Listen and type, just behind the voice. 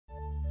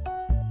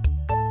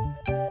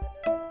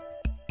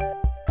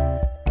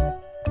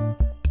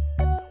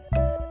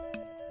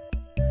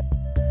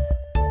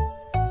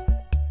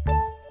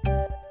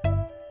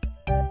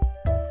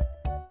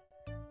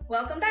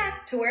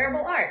to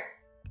wearable art.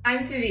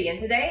 I'm Tuvi, and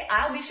today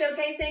I'll be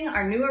showcasing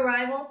our new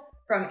arrivals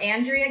from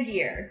Andrea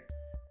Geer.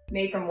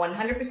 Made from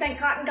 100%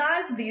 cotton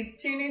gauze, these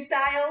two new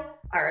styles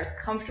are as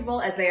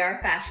comfortable as they are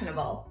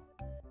fashionable.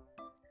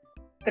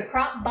 The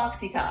crop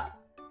boxy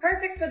top,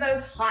 perfect for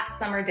those hot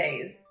summer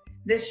days.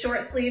 This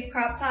short sleeve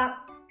crop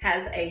top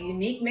has a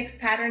unique mixed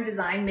pattern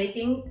design,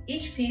 making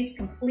each piece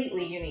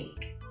completely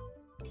unique.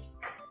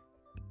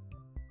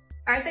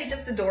 Aren't they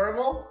just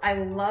adorable? I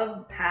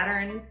love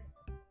patterns.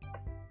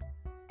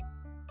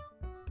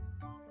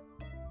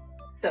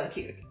 So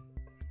cute.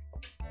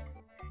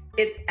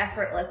 It's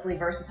effortlessly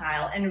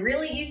versatile and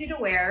really easy to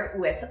wear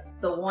with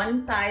the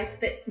one size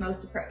fits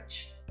most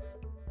approach.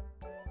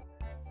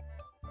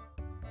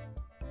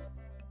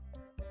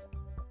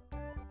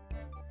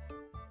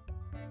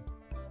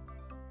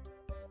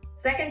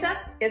 Second up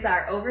is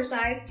our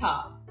oversized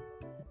top.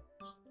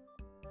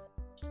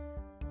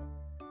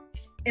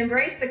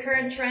 Embrace the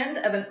current trend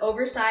of an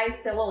oversized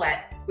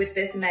silhouette with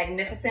this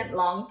magnificent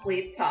long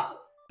sleeve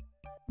top.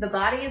 The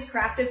body is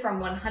crafted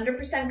from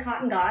 100%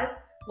 cotton gauze,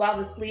 while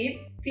the sleeves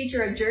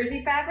feature a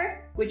jersey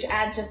fabric, which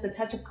add just a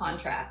touch of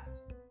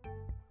contrast.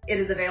 It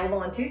is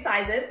available in two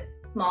sizes,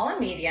 small and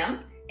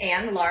medium,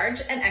 and large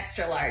and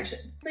extra large,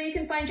 so you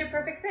can find your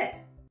perfect fit.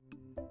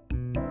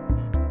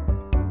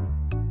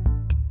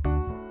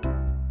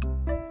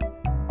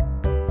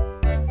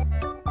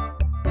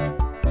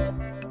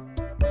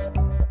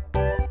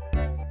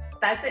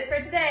 That's it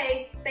for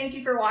today. Thank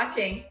you for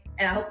watching,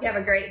 and I hope you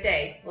have a great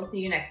day. We'll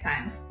see you next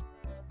time.